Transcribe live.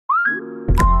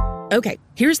Okay,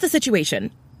 here's the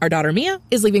situation. Our daughter Mia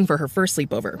is leaving for her first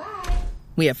sleepover.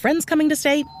 We have friends coming to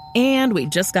stay, and we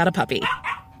just got a puppy.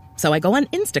 So I go on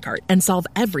Instacart and solve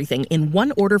everything in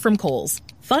one order from Kohl's.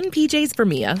 Fun PJs for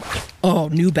Mia. Oh,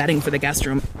 new bedding for the guest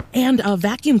room. And a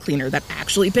vacuum cleaner that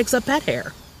actually picks up pet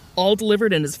hair. All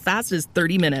delivered in as fast as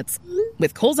 30 minutes.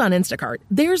 With Kohl's on Instacart,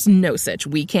 there's no such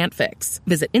we can't fix.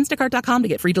 Visit instacart.com to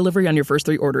get free delivery on your first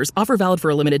 3 orders. Offer valid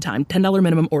for a limited time. $10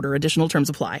 minimum order. Additional terms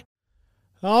apply.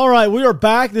 All right, we are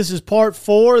back. This is part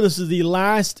 4. This is the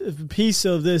last piece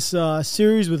of this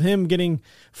series with him getting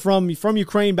from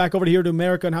Ukraine back over here to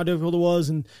America and how difficult it was.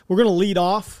 And we're going to lead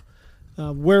off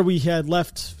where we had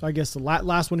left, I guess, the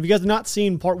last one. If you guys have not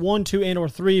seen part 1, 2, and or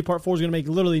 3, part 4 is going to make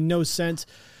literally no sense.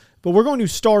 But we're going to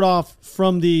start off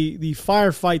from the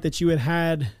firefight that you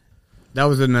had. That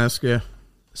was a nest, yeah.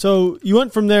 So you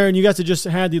went from there, and you guys had just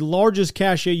had the largest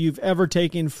cache you've ever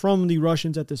taken from the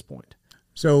Russians at this point.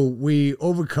 So we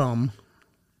overcome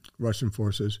Russian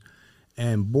forces,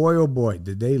 and boy, oh boy,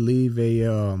 did they leave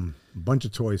a bunch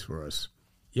of toys for us.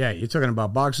 Yeah, you're talking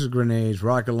about boxes of grenades,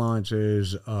 rocket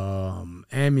launchers,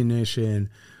 ammunition,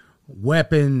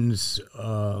 weapons,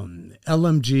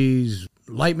 LMGs,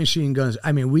 light machine guns.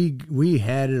 I mean, we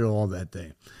had it all that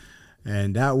day,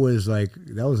 and that was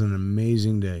an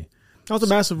amazing day. That was a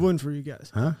massive win for you guys.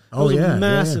 Huh? Oh, yeah.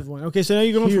 Massive win. Okay, so now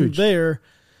you're going from there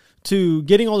to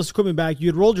getting all this equipment back. You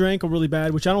had rolled your ankle really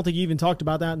bad, which I don't think you even talked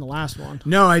about that in the last one.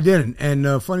 No, I didn't.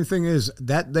 And funny thing is,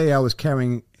 that day I was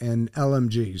carrying an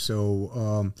LMG.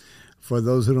 So for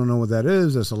those who don't know what that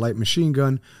is, that's a light machine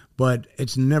gun, but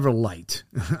it's never light.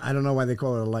 I don't know why they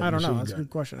call it a light machine gun. I don't know. That's a good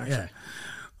question, actually.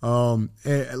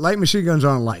 Yeah. Light machine guns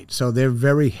aren't light, so they're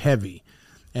very heavy.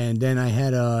 And then I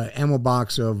had a ammo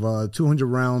box of 200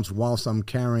 rounds whilst I'm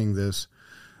carrying this.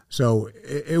 So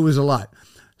it was a lot.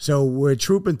 So we're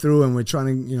trooping through, and we're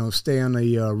trying to, stay on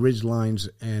the ridge lines,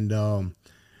 and I'm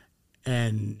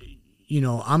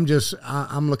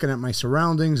looking at my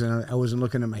surroundings, and I wasn't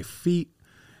looking at my feet,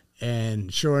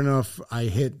 and sure enough, I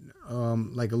hit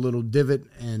like a little divot,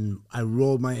 and I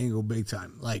rolled my ankle big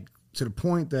time, like to the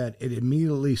point that it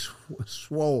immediately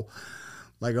swole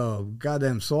like a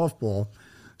goddamn softball.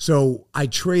 So I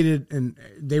traded, and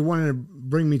they wanted to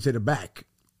bring me to the back,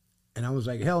 and I was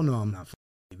like, hell no, I'm not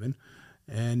leaving.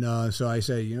 And so I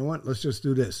said, you know what? Let's just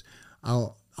do this.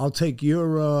 I'll take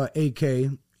your AK,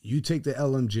 you take the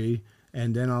LMG,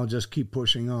 and then I'll just keep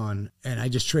pushing on. And I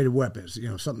just traded weapons,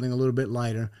 something a little bit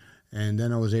lighter, and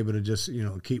then I was able to just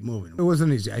keep moving. It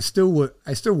wasn't easy. I still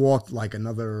walked like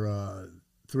another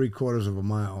 3/4 of a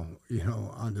mile,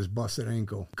 on this busted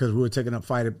ankle, because we were taking up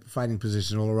fighting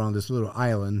positions all around this little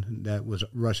island that was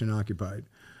Russian occupied.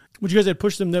 Which you guys had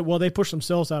pushed them they pushed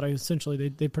themselves out. Essentially,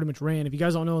 they pretty much ran. If you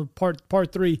guys don't know,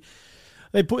 part 3,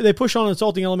 they push on an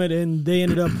assaulting element, and they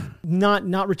ended up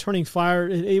not returning fire.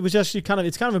 It was actually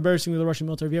it's kind of embarrassing with the Russian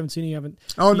military. If you haven't seen it, you haven't.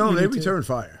 Oh no, they returned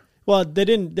fire. Well, they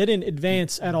didn't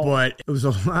advance at all. But it was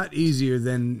a lot easier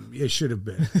than it should have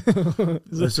been.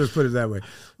 Let's just put it that way.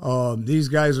 These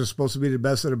guys were supposed to be the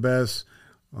best of the best.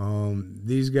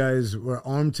 These guys were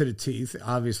armed to the teeth.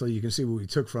 Obviously, you can see what we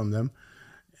took from them.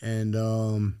 And,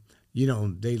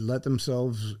 they let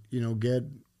themselves, get,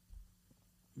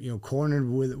 cornered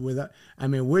with I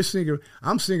mean,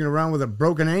 I'm sneaking around with a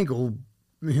broken ankle,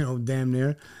 damn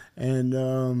near. And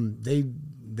they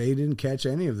didn't catch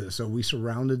any of this. So we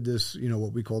surrounded this,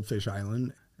 what we called Fish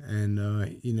Island. And,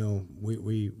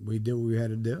 we did what we had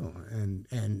to do.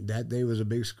 And that day was a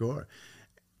big score.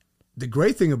 The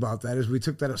great thing about that is we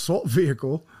took that assault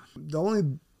vehicle. The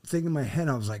only thing in my head,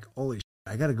 I was like, holy shit,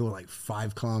 I got to go like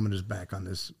 5 kilometers back on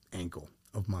this ankle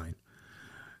of mine,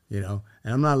 and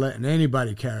I'm not letting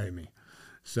anybody carry me.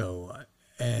 So,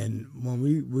 and when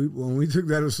we took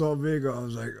that assault vehicle, I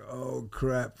was like, oh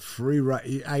crap, free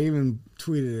ride. I even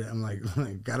tweeted it. I'm like,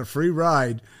 got a free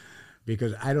ride,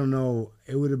 because I don't know,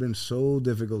 it would have been so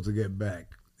difficult to get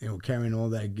back, carrying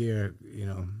all that gear,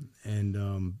 and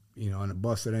on a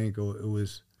busted ankle, it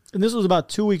was. And this was about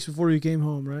 2 weeks before you came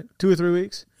home, right? 2 or 3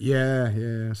 weeks? Yeah,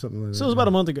 something like that. So it was about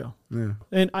a month ago. Yeah.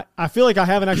 And I feel like I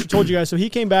haven't actually told you guys. So he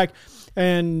came back,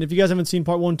 and if you guys haven't seen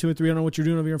part 1, 2, and 3, I don't know what you're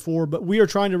doing over here for, but we are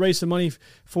trying to raise some money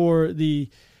for the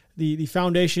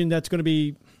foundation that's going to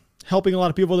be helping a lot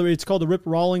of people. It's called the Rip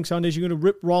Rawlings Foundation. You go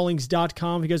to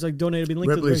riprawlings.com. If you guys like donate, it'll be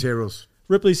linked Ripley's Heroes.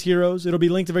 Ripley's Heroes. It'll be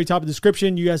linked at the very top of the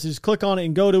description. You guys just click on it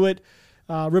and go to it.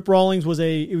 Rip Rawlings was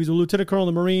a lieutenant colonel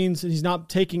in the Marines. He's not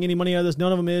taking any money out of this.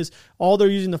 None of them is. All they're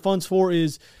using the funds for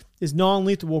is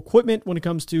non-lethal equipment. When it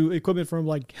comes to equipment from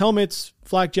like helmets,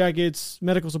 flak jackets,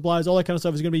 medical supplies, all that kind of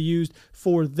stuff is going to be used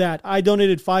for that. I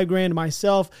donated $5,000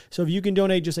 myself. So if you can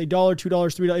donate just $1, $2,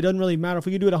 $3, it doesn't really matter. If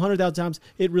we can do it 100,000 times,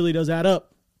 it really does add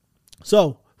up.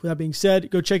 So, with that being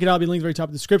said, go check it out. It'll be linked at the very top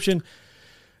of the description.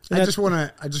 I just want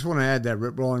to add that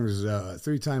Rip Rawlings is a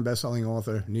 3-time best-selling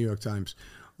author, New York Times.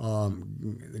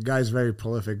 The guy's very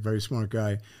prolific, very smart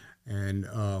guy, and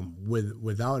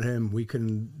without him, we couldn't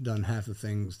have done half the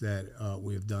things that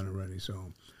we've done already.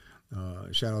 So,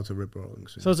 shout out to Rip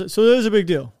Rawlings. So it is a big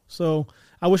deal. So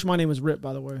I wish my name was Rip,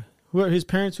 by the way. His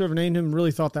parents, whoever named him,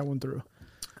 really thought that one through.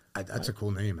 That's a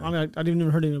cool name, man. I mean, I didn't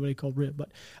even heard anybody called Rip. But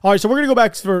all right, so we're gonna go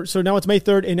back so now it's May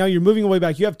 3rd, and now you're moving away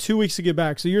back. You have 2 weeks to get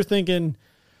back. So you're thinking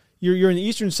you're in the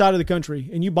eastern side of the country,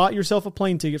 and you bought yourself a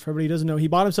plane ticket. For everybody who doesn't know, he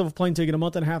bought himself a plane ticket a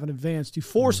month and a half in advance to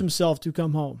force himself to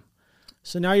come home.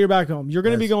 So now you're back home. You're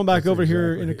going to be going back over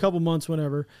here in a couple months,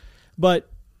 whenever. But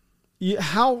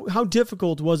how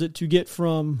difficult was it to get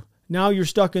from now you're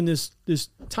stuck in this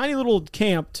tiny little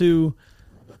camp to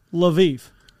Lviv?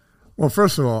 Well,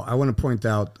 first of all, I want to point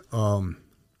out,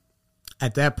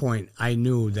 at that point, I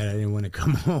knew that I didn't want to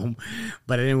come home,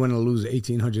 but I didn't want to lose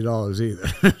 $1,800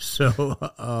 either. So,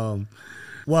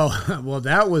 well,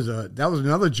 that was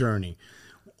another journey.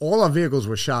 All our vehicles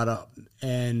were shot up,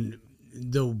 and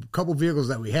the couple vehicles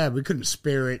that we had, we couldn't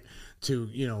spare it to,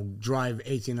 drive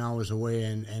 18 hours away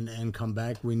and come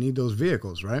back. We need those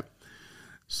vehicles, right?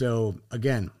 So,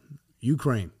 again,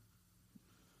 Ukraine.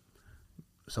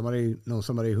 Somebody knows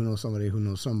somebody who knows somebody who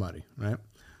knows somebody, right?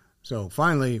 So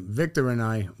finally, Victor and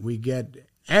I,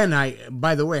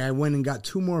 by the way, I went and got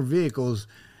 2 more vehicles,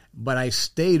 but I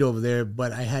stayed over there,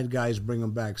 but I had guys bring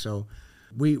them back. So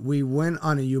we went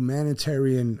on a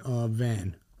humanitarian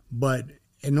van, but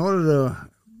in order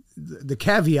the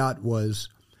caveat was,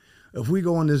 if we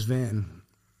go on this van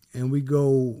and we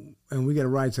get a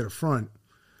ride to the front,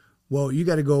 well, you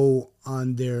got to go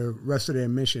on their rest of their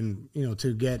mission,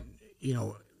 to get,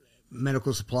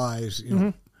 medical supplies,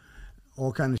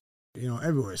 all kind of,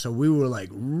 everywhere. So we were like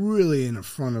really in the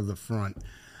front of the front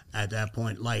at that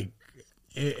point. Like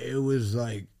it was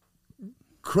like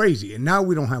crazy. And now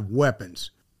we don't have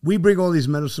weapons. We bring all these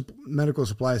medical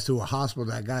supplies to a hospital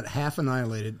that got half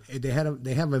annihilated. They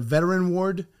have a veteran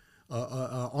ward,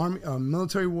 a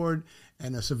military ward,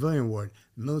 and a civilian ward.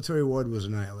 The military ward was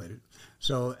annihilated.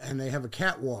 So, and they have a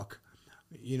catwalk,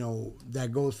 that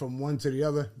goes from one to the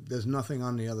other. There's nothing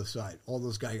on the other side. All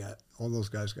those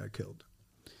guys got killed.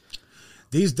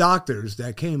 These doctors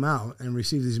that came out and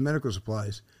received these medical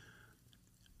supplies,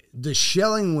 the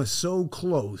shelling was so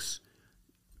close,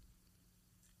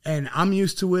 and I'm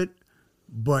used to it,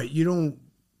 but you don't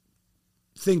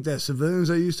think that civilians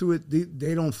are used to it.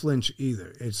 They don't flinch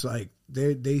either. It's like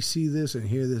they see this and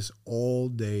hear this all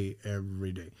day,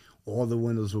 every day. All the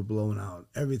windows were blown out.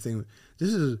 Everything.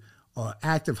 This is an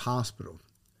active hospital.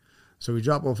 So we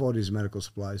drop off all these medical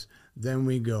supplies. Then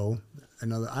we go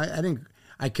another.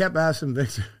 I kept asking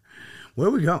Victor, where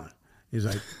are we going? He's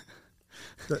like,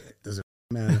 does it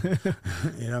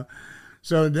matter?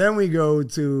 So then we go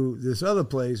to this other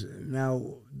place.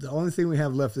 Now, the only thing we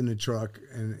have left in the truck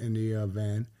and in the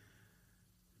van,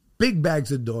 big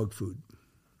bags of dog food.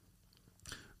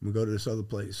 We go to this other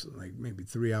place, like maybe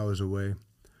 3 hours away.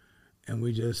 And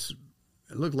it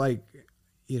looked like,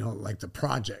 like the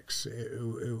projects. It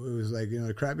was like,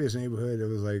 the crappiest neighborhood. It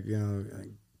was like,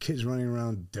 like kids running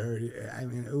around dirty. I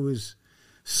mean, it was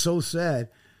so sad.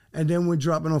 And then we're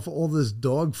dropping off all this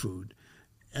dog food.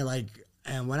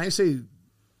 And when I say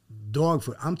dog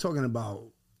food, I'm talking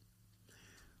about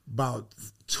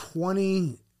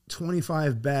 20,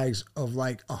 25 bags of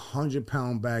like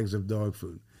 100-pound bags of dog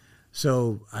food.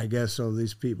 So I guess so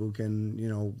these people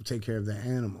can, take care of their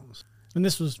animals. And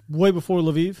this was way before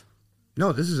Lviv?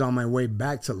 No, this is on my way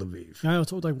back to Lviv. I know,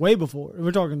 it's like way before.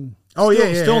 We're talking still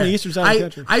on the eastern side of the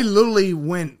country. I literally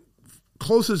went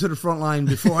closer to the front line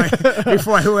before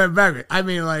I went back. I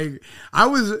mean, like I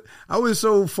was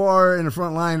so far in the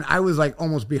front line, I was like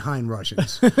almost behind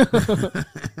Russians.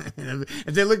 If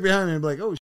they look behind me, I'd be like,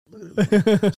 oh,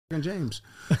 look at James.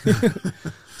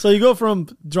 So you go from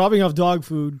dropping off dog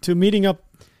food to meeting up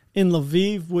in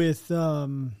Lviv with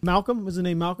Malcolm. Was the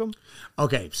name Malcolm?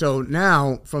 Okay, so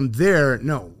now from there,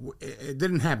 no, it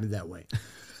didn't happen that way.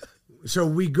 So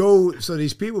we go. So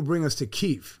these people bring us to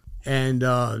Kyiv, and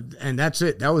that's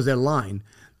it. That was their line.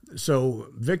 So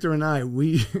Victor and I,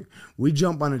 we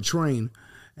jump on a train,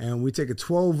 and we take a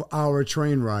 12-hour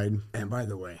train ride. And by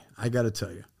the way, I got to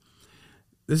tell you,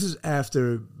 this is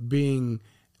after being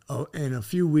in a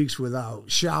few weeks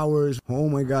without showers. Oh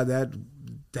my God,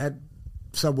 that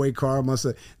subway car must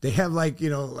have. They have like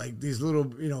these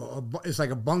little it's like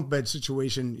a bunk bed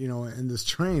situation in this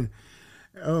train.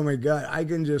 Oh my God, I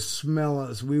can just smell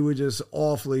us. We were just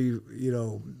awfully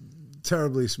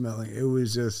terribly smelling. It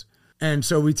was just, and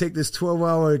so we take this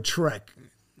 12-hour trek.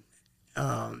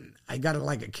 I got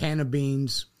like a can of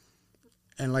beans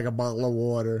and like a bottle of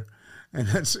water. And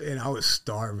I was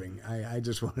starving. I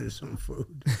just wanted some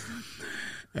food.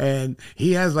 And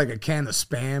he has like a can of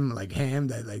Spam, like ham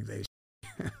that like they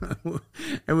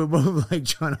and we're both like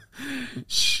trying to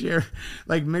share,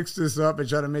 like mix this up and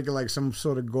try to make it like some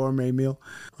sort of gourmet meal.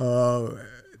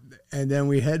 And then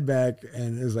we head back,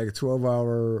 and it was like a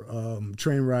 12-hour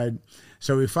train ride.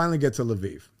 So we finally get to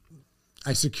Lviv.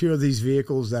 I secure these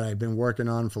vehicles that I've been working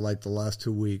on for like the last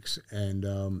 2 weeks, and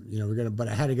but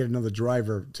I had to get another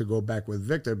driver to go back with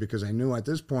Victor because I knew at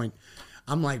this point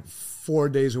I'm like 4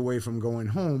 days away from going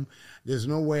home. There's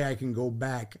no way I can go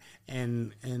back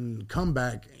and come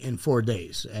back in 4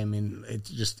 days. I mean,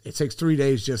 it takes 3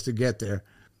 days just to get there.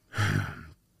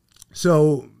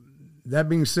 So that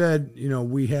being said,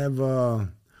 we have I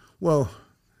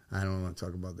don't want to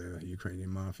talk about the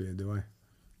Ukrainian mafia, do I?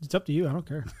 It's up to you. I don't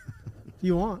care. If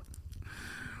you want.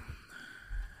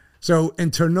 So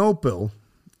in Ternopil,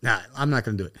 I'm not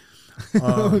going to do it.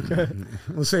 Okay.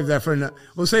 We'll save that for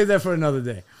another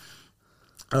day.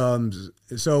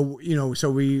 So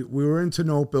we were in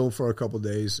Ternopil for a couple of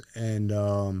days, and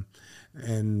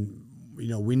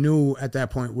we knew at that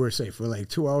point we're safe. We're like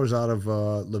 2 hours out of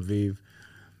Lviv.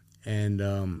 And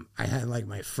I had like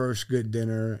my first good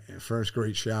dinner, first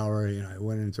great shower. I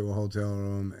went into a hotel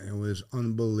room. And it was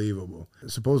unbelievable.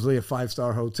 Supposedly a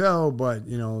 5-star hotel, but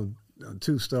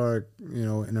 2-star,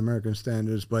 in American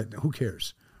standards. But who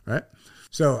cares, right?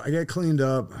 So I get cleaned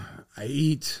up. I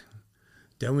eat.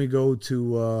 Then we go to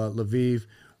Lviv.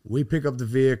 We pick up the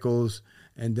vehicles,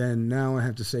 and then now I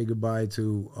have to say goodbye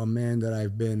to a man that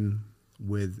I've been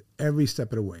with every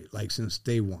step of the way, like since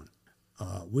day one.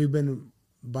 We've been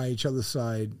by each other's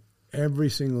side every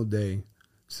single day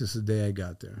since the day I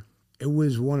got there. It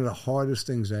was one of the hardest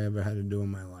things I ever had to do in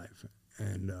my life.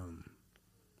 And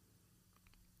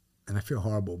I feel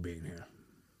horrible being here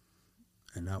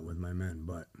and not with my men.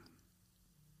 But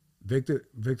Victor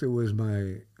was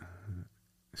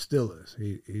still is.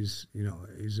 He's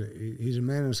a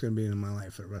man that's going to be in my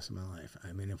life for the rest of my life.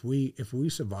 I mean, if we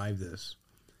survive this,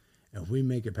 if we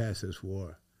make it past this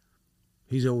war,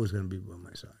 he's always going to be by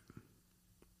my side.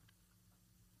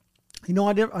 I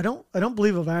don't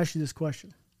believe I've asked you this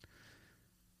question.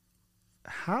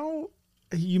 How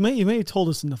you may have told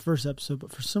us in the first episode,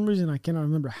 but for some reason I cannot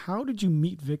remember. How did you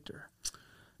meet Victor?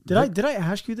 Did I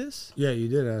ask you this? Yeah, you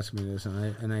did ask me this,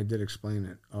 and I did explain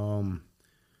it.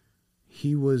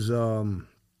 He was, when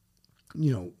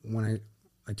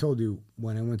I told you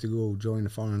when I went to go join the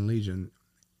Foreign Legion,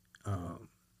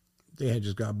 they had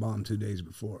just got bombed 2 days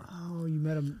before. Oh, you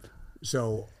met him.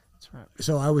 So. That's right.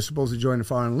 So I was supposed to join the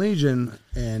Foreign Legion,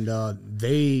 and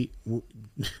they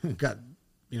got,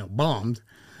 bombed.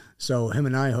 So him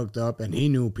and I hooked up, and he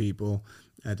knew people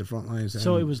at the front lines.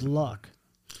 So it was luck.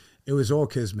 It was all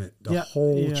kismet, the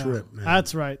whole trip, man.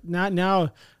 That's right. Not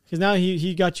now, because now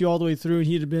he got you all the way through, and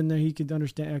he'd have been there. He could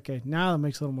understand. Okay, now that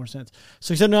makes a little more sense.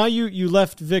 So now you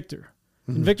left Victor,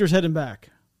 and Victor's heading back.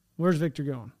 Where's Victor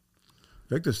going?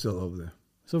 Victor's still over there.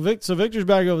 So Victor's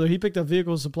back over there. He picked up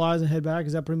vehicles, supplies, and head back.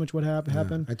 Is that pretty much what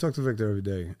happened? I talk to Victor every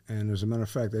day, and as a matter of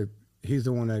fact, he's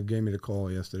the one that gave me the call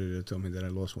yesterday to tell me that I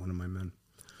lost one of my men.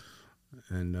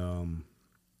 And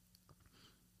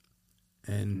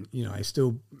I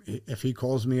still, if he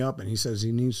calls me up and he says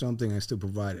he needs something, I still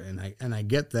provide it, and I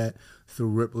get that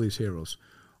through Ripley's Heroes.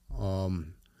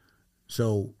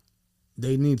 So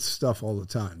they need stuff all the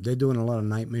time. They're doing a lot of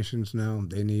night missions now.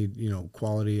 They need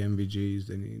quality MVGs.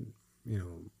 They need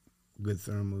good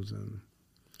thermals and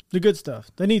the good stuff.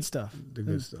 They need stuff. The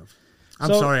good stuff. I'm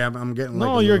sorry, I'm getting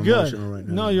like you're good. Right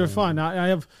now. No, you're fine. I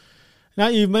have now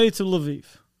you've made it to Lviv.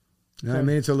 Now I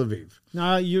made it to Lviv.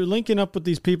 Now you're linking up with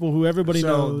these people who everybody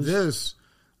knows. So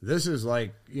this is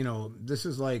like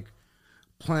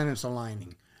planets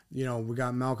aligning. We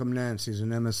got Malcolm Nance. He's an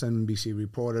MSNBC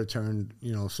reporter turned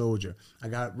soldier. I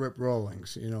got Rip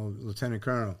Rawlings, Lieutenant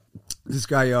Colonel. This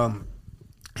guy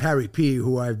Harry P.,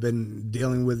 who I've been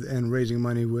dealing with and raising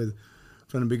money with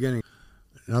from the beginning.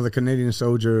 Another Canadian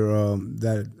soldier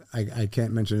that I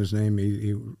can't mention his name.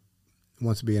 He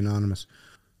wants to be anonymous.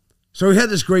 So we had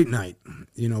this great night.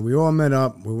 We all met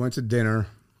up. We went to dinner.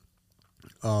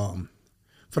 For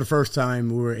the first time,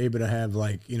 we were able to have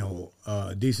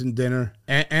a decent dinner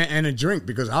and a drink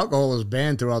because alcohol was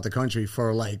banned throughout the country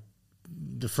for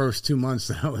the first 2 months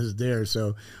that I was there.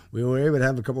 So we were able to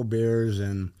have a couple beers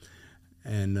and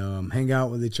hang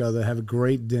out with each other, have a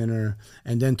great dinner,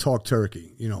 and then talk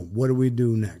turkey. What do we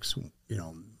do next?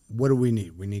 What do we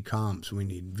need? We need comms. We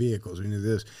need vehicles. We need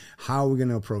this. How are we going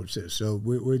to approach this? So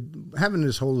we're having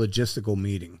this whole logistical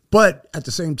meeting. But at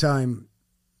the same time,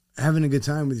 having a good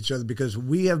time with each other because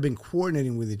we have been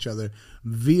coordinating with each other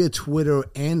via Twitter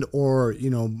and or,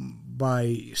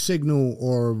 by Signal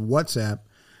or WhatsApp.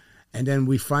 And then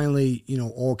we finally,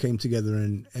 all came together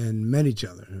and met each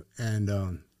other. And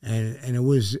it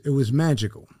was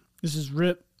magical. This is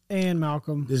Rip and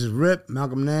Malcolm. This is Rip,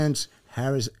 Malcolm Nance,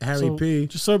 Harry P.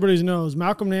 Just so everybody knows,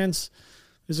 Malcolm Nance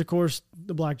is, of course,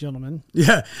 the black gentleman.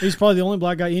 Yeah. He's probably the only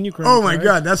black guy in Ukraine. Oh, my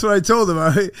God. That's what I told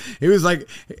him. He was like,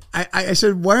 I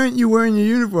said, why aren't you wearing your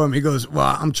uniform? He goes,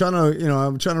 well, I'm trying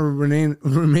to remain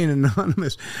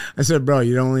anonymous. I said, bro,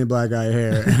 you're the only black guy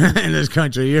here in this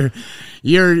country.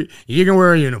 You can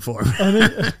wear a uniform.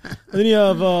 And then you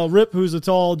have Rip, who's the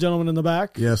tall gentleman in the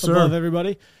back. Yes, sir. Above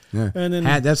everybody. Yeah. And then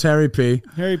that's Harry P.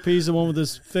 Harry P's the one with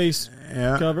his face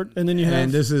covered. And then you have...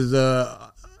 And this is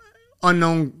the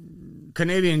unknown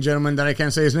Canadian gentleman that I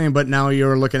can't say his name, but now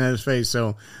you're looking at his face,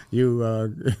 so you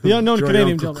the unknown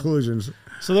Canadian conclusions.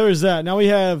 Gentleman. So there is that. Now we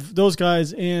have those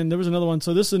guys, and there was another one.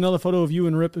 So this is another photo of you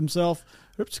and Rip himself.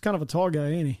 Rip's kind of a tall guy,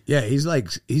 ain't he? Yeah, he's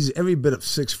every bit of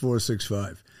 6'4",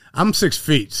 6'5". I'm 6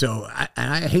 feet, so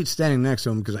I hate standing next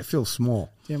to him because I feel small.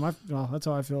 Yeah, that's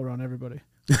how I feel around everybody.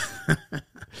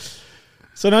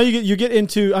 So now you get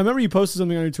into. I remember you posted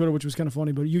something on your Twitter, which was kind of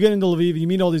funny. But you get into Lviv, you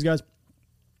meet all these guys.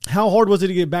 How hard was it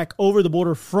to get back over the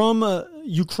border from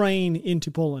Ukraine into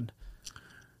Poland?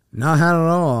 Not hard at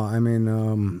all. I mean,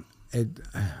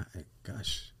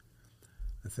 gosh,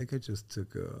 I think I just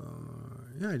took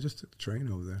I just took the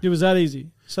train over there. It was that easy.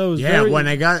 So it was when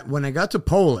I got to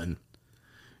Poland,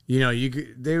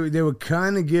 they were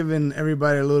kind of giving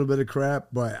everybody a little bit of crap,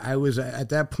 but I was at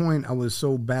that point I was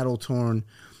so battle torn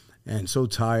and so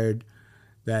tired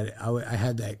that I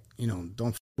had that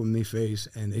don't with me face,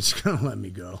 and they just gonna let me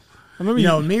go. I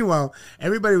remember meanwhile,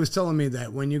 everybody was telling me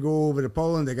that when you go over to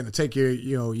Poland, they're gonna take your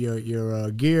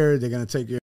gear, they're gonna take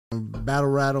your battle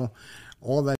rattle,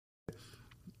 all that.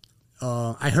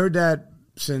 I heard that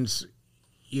since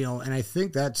and I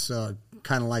think that's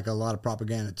kind of like a lot of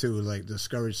propaganda too, like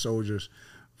discourage soldiers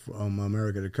from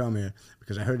America to come here,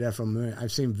 because I heard that from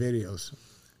I've seen videos.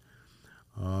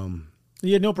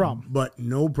 You had no problem, but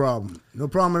no problem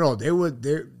at all. They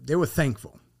were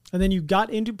thankful. And then you got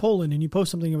into Poland and you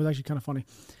posted something that was actually kind of funny.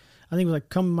 I think it was like,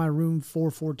 come to my room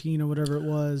 414 or whatever it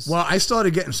was. Well, I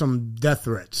started getting some death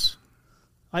threats.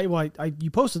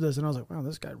 You posted this and I was like, wow,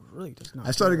 this guy really does not.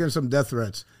 I started getting some death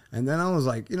threats. And then I was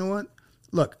like, you know what?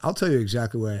 Look, I'll tell you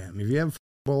exactly where I am. If you have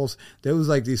balls, there was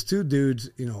like these two dudes,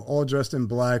 all dressed in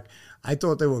black. I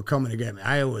thought they were coming to get me.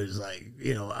 I was like,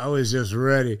 I was just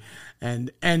ready.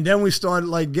 And then we started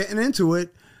like getting into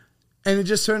it. And it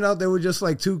just turned out they were just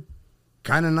like two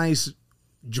kind of nice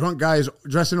drunk guys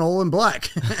dressing all in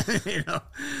black,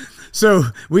 So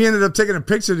we ended up taking a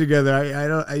picture together.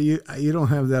 You don't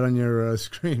have that on your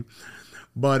screen,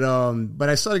 but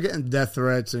I started getting death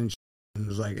threats and it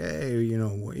was like, hey,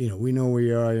 we know where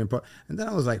you are, and then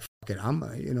I was like, fuck it,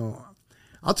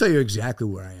 I'll tell you exactly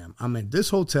where I am. I'm in this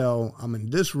hotel. I'm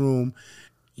in this room.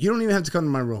 You don't even have to come to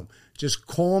my room. Just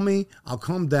call me. I'll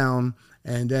come down,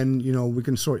 and then we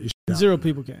can sort your shit out. Zero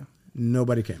people came.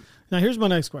 Nobody came. Now, here's my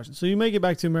next question. So you make it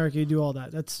back to America, you do all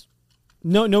that. That's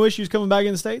no issues coming back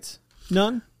in the States?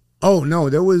 None? Oh, no.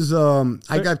 There was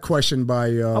I got questioned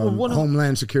by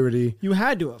Homeland Security. You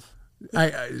had to have.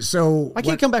 I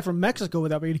can't come back from Mexico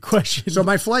without being questioned. So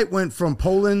my flight went from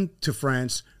Poland to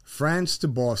France to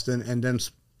Boston, and then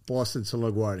Boston to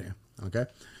LaGuardia. Okay?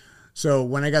 So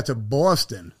when I got to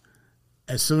Boston,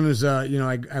 as soon as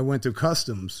I went through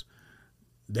customs,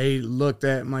 they looked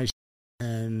at my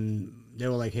and they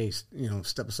were like, hey,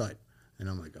 step aside. And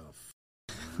I'm like, oh,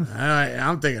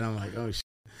 I'm like, oh,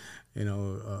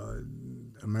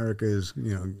 America is,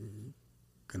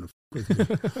 gonna with me.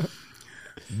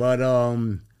 But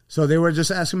so they were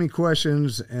just asking me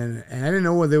questions, and I didn't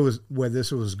know where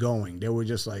this was going. They were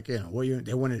just like,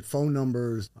 they wanted phone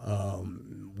numbers.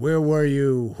 Where were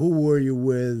you? Who were you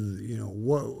with?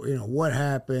 What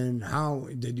happened? How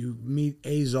did you meet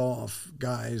Azov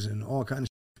guys and all kinds of.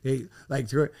 This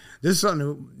is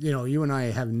something you and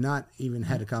I have not even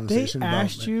had a conversation about. They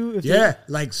asked you if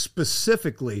like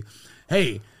specifically,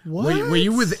 hey, what? Were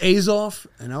you with Azov?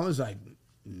 And I was like,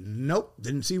 nope,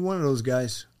 didn't see one of those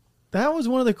guys. That was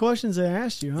one of the questions they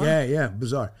asked you, huh? Yeah,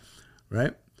 bizarre,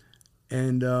 right?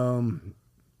 And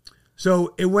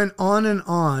so it went on, and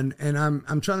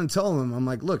I'm trying to tell them, I'm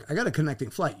like, look, I got a connecting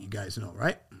flight, you guys know,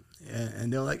 right?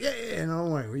 And they're like, yeah, no,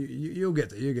 don't worry, you'll get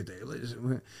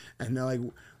there. And they're like,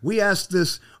 we asked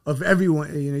this of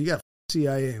everyone. You got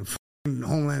CIA and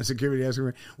Homeland Security asking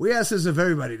me. We asked this of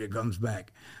everybody that comes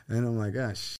back. And I'm like,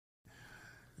 gosh,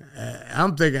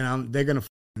 I'm thinking they're gonna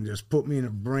and just put me in a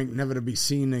brink, never to be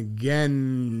seen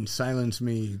again, silence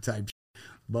me type.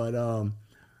 But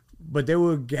they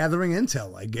were gathering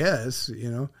intel, I guess,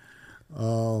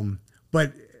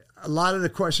 But a lot of the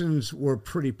questions were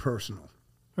pretty personal.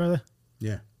 Really?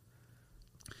 Yeah.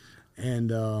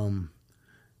 And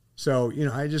so,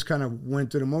 I just kind of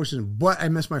went through the motions, but I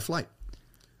missed my flight.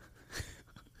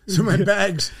 So my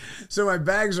bags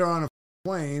are on a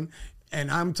plane,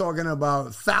 and I'm talking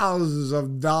about thousands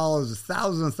and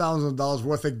thousands of dollars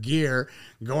worth of gear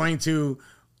going to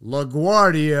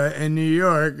LaGuardia in New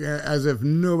York, as if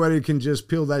nobody can just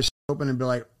peel that shit open and be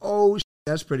like, oh,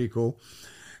 that's pretty cool.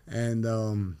 And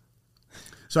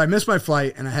so I missed my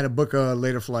flight, and I had to book a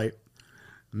later flight.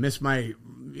 Missed my,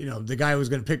 the guy who was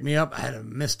going to pick me up, I had to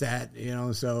miss that,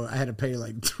 so I had to pay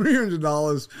like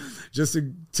 $300 just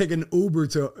to take an Uber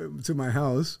to my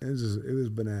house. It was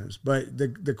bananas. But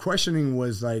the questioning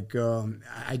was like,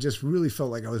 I just really felt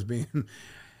like I was being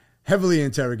heavily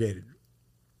interrogated.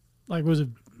 Like, was it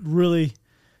really,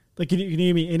 like, can you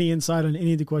give me any insight on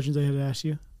any of the questions I had to ask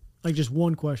you? Like, just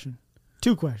one question,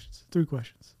 2 questions, 3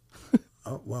 questions.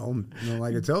 Well,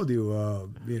 like I told you,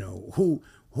 who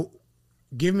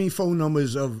give me phone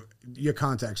numbers of your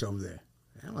contacts over there.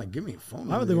 I'm like, give me a phone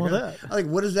number. Why would they want that? I'm like,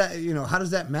 what is that? How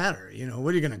does that matter?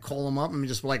 What are you going to call them up and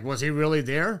just be like, was he really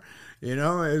there?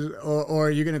 Or are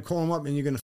you going to call him up and you're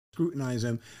going to scrutinize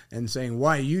him and saying,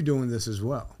 why are you doing this as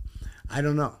well? I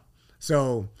don't know.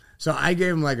 So I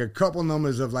gave him like a couple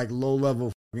numbers of like low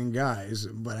level fucking guys,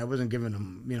 but I wasn't giving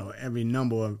them, every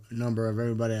number of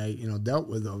everybody I, dealt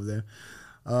with over there.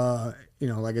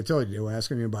 Like I told you, they were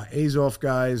asking me about Azov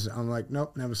guys. I'm like,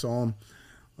 nope, never saw them.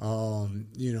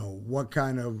 What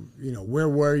kind of, where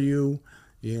were you?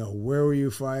 Where were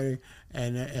you fighting?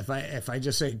 And if I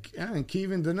just say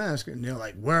Kiev and Donetsk, and they're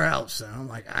like, where else? And I'm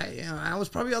like, I was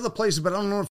probably other places, but I don't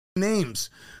know names,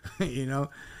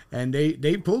 And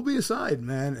they pulled me aside,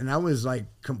 man, and I was like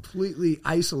completely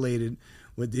isolated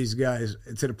with these guys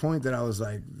to the point that I was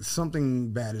like,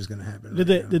 something bad is going to happen.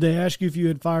 Did they ask you if you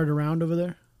had fired a round over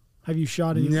there? Have you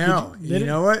shot any? No, you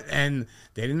know what? And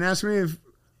they didn't ask me if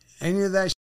any of that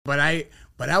shit,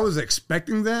 but I was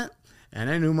expecting that,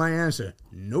 and I knew my answer.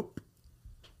 Nope.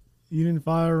 You didn't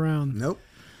fire a round. Nope.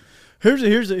 Here's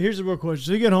the real question.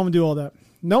 So you get home and do all that.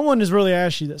 No one has really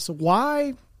asked you this. So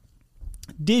why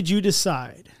did you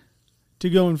decide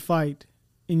to go and fight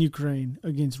in Ukraine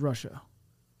against Russia?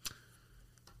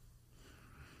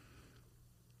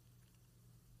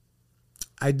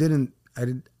 I didn't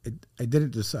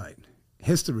decide.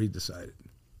 History decided.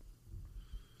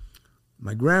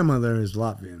 My grandmother is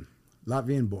Latvian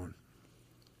born.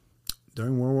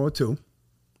 During World War II,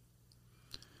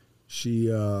 she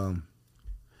was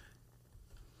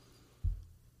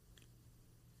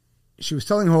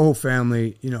telling her whole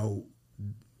family,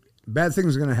 bad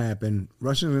things are going to happen.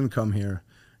 Russians are going to come here,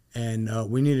 and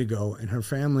we need to go. And her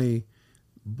family,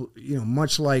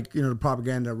 much like the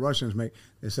propaganda Russians make,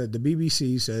 they said the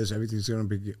BBC says everything's going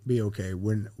to be okay.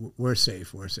 We're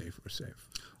safe. We're safe. We're safe.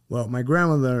 Well, my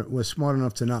grandmother was smart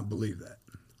enough to not believe that.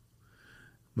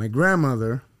 My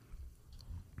grandmother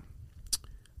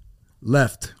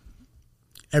left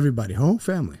everybody, her whole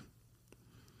family,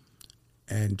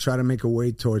 and tried to make a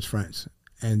way towards France,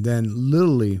 and then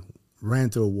literally ran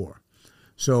to a war.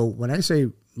 So when I say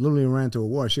literally ran to a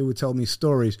war, she would tell me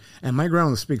stories, and my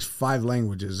grandmother speaks 5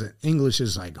 languages. English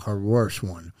is like her worst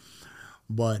one,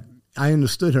 but I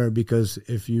understood her because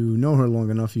if you know her long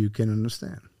enough, you can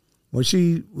understand. Well,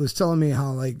 she was telling me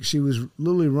how like she was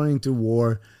literally running to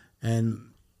war, and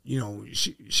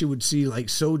she would see like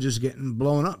soldiers getting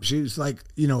blown up. She was like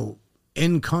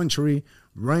in country,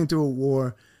 running to a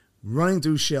war, running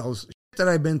through shells. That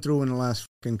I've been through in the last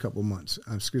fucking couple months.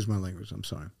 Excuse my language. I'm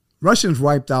sorry. Russians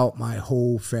wiped out my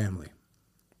whole family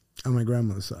on my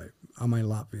grandmother's side, on my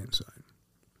Latvian side.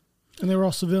 And they were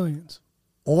all civilians?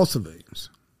 All civilians.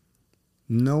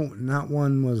 No, not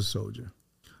one was a soldier.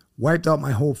 Wiped out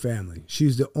my whole family.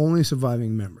 She's the only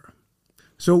surviving member.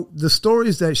 So the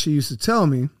stories that she used to tell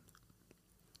me,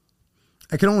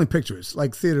 I can only picture it. It's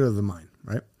like theater of the mind,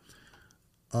 right?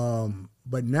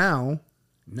 But now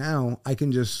I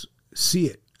can just see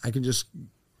it. I can just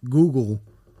Google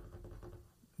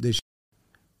this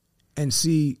and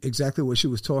see exactly what she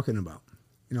was talking about.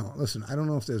 Listen, I don't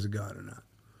know if there's a God or not,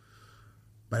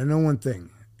 but I know one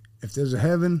thing. If there's a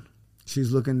heaven,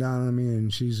 she's looking down on me,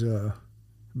 and she's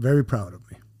very proud of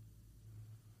me.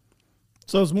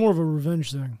 So it's more of a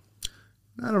revenge thing.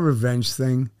 Not a revenge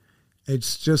thing.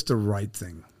 It's just the right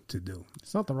thing to do.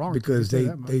 It's not the wrong because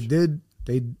thing.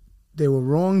 they were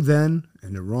wrong then,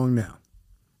 and they're wrong now.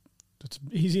 That's an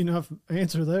easy enough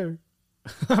answer there.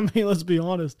 I mean, let's be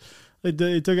honest.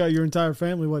 They took out your entire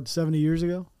family, what, 70 years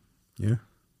ago? Yeah.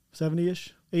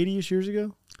 70-ish? 80-ish years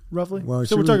ago, roughly? Well,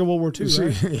 so we're talking World War II,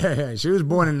 right? Yeah. She was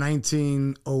born in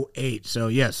 1908, so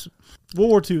yes. World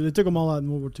War II. They took them all out in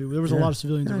World War II. There was a lot of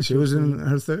civilians. Yeah, she was in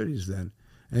her 30s then.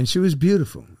 And she was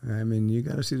beautiful. I mean, you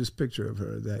got to see this picture of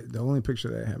her. The only picture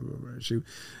that I have of her.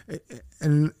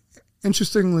 And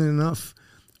interestingly enough,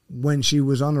 when she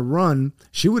was on the run,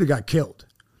 she would have got killed.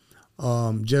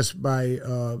 Just by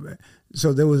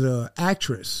so there was an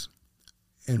actress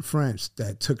in France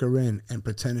that took her in and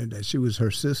pretended that she was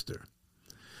her sister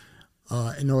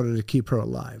in order to keep her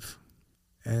alive.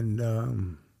 And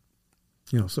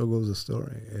so goes the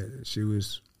story. She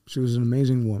was an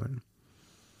amazing woman.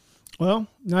 Well,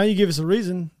 now you give us a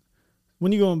reason.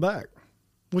 When are you going back?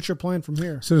 What's your plan from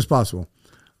here? As soon as possible.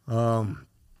 So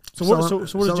what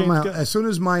does James get? As soon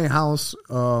as my house,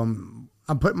 I'm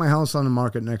putting my house on the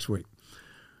market next week.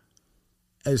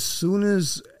 As soon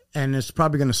as, and it's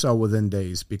probably going to sell within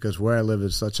days because where I live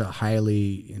is such a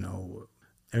highly,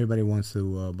 everybody wants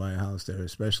to buy a house there,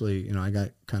 especially, I got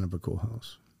kind of a cool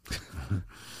house.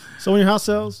 So when your house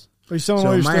sells? Are you selling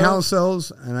all your stuff? My house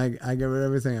sells, and I get rid of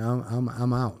everything.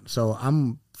 I'm out. So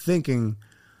I'm thinking,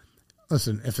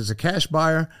 listen, if it's a cash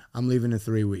buyer, I'm leaving in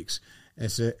 3 weeks.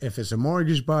 If it's a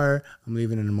mortgage buyer, I'm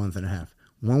leaving in a month and a half.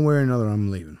 One way or another,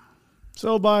 I'm leaving.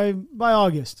 So by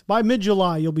August, by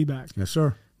mid-July, you'll be back. Yes,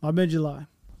 sir. By mid-July.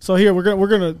 So here we're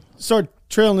gonna start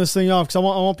trailing this thing off because I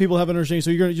want people to have an understanding. So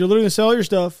you're literally gonna sell your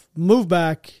stuff, move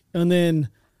back, and then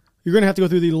you're going to have to go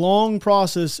through the long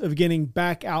process of getting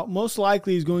back out. Most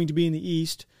likely is going to be in the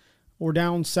east or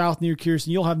down south near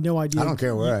Kirsten. You'll have no idea. I don't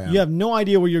care where I am. You have no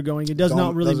idea where you're going. It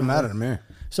doesn't really matter to me.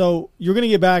 So you're going to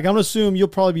get back. I'm going to assume you'll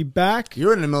probably be back.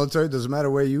 You're in the military. It doesn't matter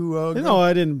where you go. No,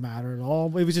 it didn't matter at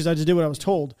all. It was just I just did what I was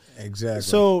told. Exactly.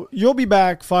 So you'll be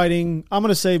back fighting, I'm going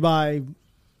to say by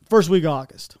first week of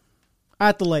August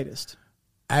at the latest.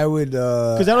 I would.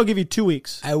 Because that'll give you 2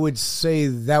 weeks. I would say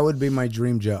that would be my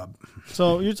dream job.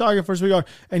 So you're talking first week,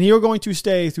 and you're going to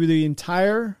stay through the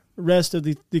entire rest of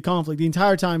the conflict, the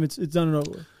entire time it's done and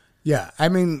over with. Yeah, I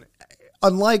mean,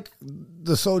 unlike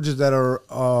the soldiers that are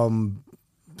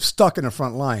stuck in the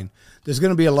front line, there's going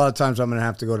to be a lot of times I'm going to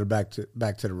have to go back to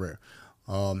the rear.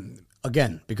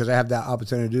 Again, because I have that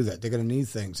opportunity to do that. They're going to need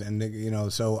things, and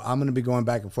so I'm going to be going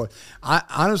back and forth.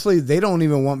 Honestly, they don't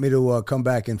even want me to come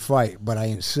back and fight, but I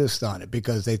insist on it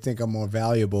because they think I'm more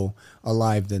valuable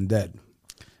alive than dead.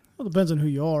 Well, it depends on who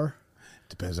you are.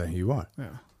 Depends on who you are.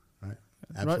 Yeah. Right.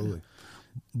 Absolutely.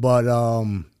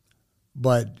 Right.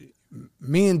 But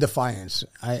me in Defiance,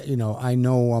 I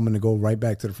know I'm going to go right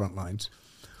back to the front lines,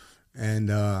 and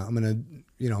I'm going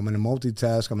to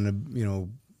multitask. I'm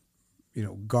going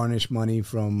to garnish money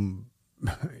from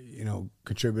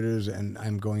contributors, and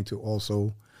I'm going to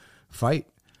also fight,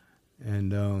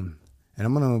 and I'm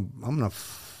gonna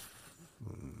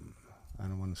I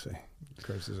don't want to say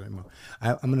curses anymore.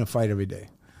 I'm going to fight every day.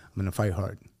 I'm going to fight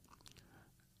hard.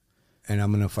 And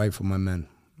I'm going to fight for my men.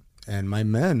 And my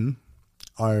men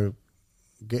are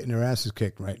getting their asses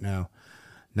kicked right now.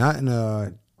 Not in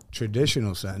a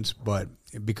traditional sense, but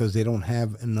because they don't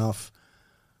have enough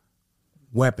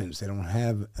weapons. They don't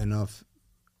have enough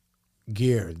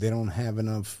gear. They don't have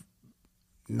enough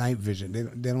night vision.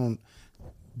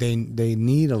 They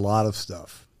need a lot of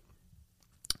stuff.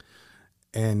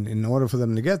 And in order for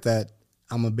them to get that,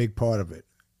 I'm a big part of it.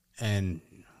 And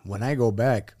when I go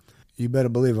back, you better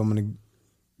believe I'm going to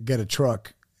get a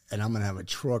truck, and I'm going to have a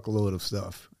truckload of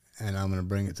stuff, and I'm going to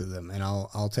bring it to them. And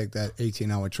I'll take that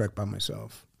 18-hour trek by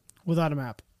myself. Without a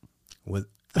map. I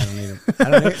don't need them.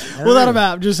 Without a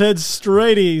map, just head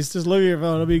straight east. Just look at your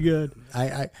phone. It'll be good.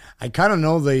 I kind of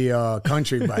know the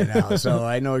country by now, so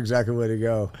I know exactly where to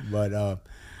go. But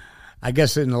I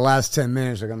guess in the last 10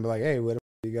 minutes, they're going to be like, hey, where the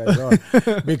you guys are?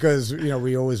 Because,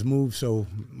 we always move so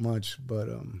much. But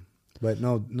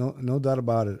no doubt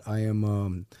about it.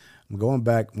 I'm going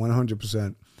back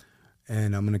 100%,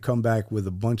 and I'm going to come back with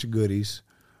a bunch of goodies,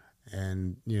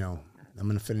 and, I'm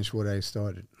going to finish what I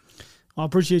started. I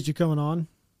appreciate you coming on.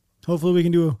 Hopefully we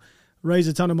can raise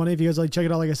a ton of money. If you guys check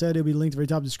it out, like I said, it'll be linked at the very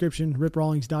top description,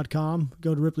 riprawlings.com.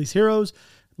 Go to Ripley's Heroes.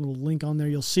 A little link on there.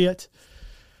 You'll see it.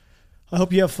 I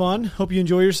hope you have fun. Hope you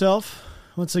enjoy yourself.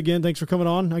 Once again, thanks for coming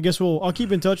on. I guess I'll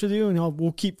keep in touch with you, and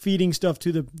we'll keep feeding stuff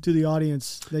to the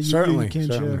audience that you can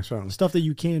share. Certainly. Stuff that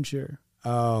you can share.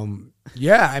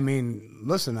 Yeah, I mean,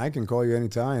 listen, I can call you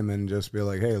anytime and just be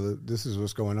like, hey, this is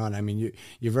what's going on. I mean,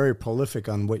 you're very prolific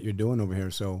on what you're doing over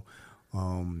here, so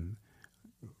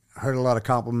heard a lot of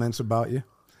compliments about you.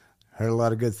 Heard a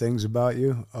lot of good things about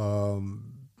you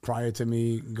prior to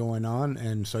me going on,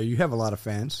 and so you have a lot of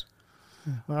fans.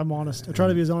 I'm honest. I try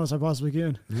to be as honest as I possibly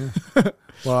can. Yeah.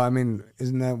 Well, I mean,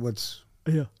 isn't that what's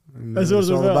that's what it's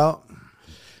all about?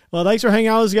 Well, thanks for hanging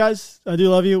out with us, guys. I do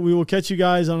love you. We will catch you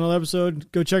guys on another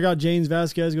episode. Go check out James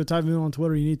Vasquez. Go type him in on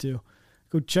Twitter. You need to.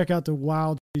 Go check out the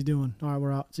wild he's doing. All right,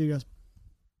 we're out. See you guys.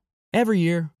 Every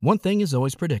year, one thing is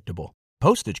always predictable.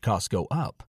 Postage costs go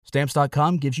up.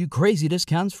 Stamps.com gives you crazy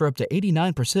discounts for up to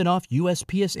 89% off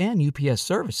USPS and UPS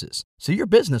services, so your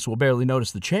business will barely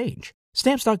notice the change.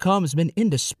 Stamps.com has been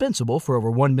indispensable for over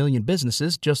 1 million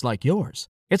businesses just like yours.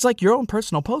 It's like your own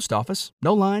personal post office.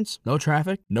 No lines, no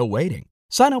traffic, no waiting.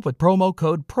 Sign up with promo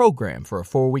code PROGRAM for a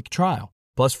 4-week trial,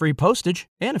 plus free postage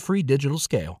and a free digital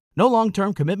scale. No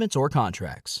long-term commitments or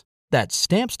contracts. That's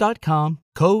Stamps.com,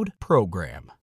 code PROGRAM.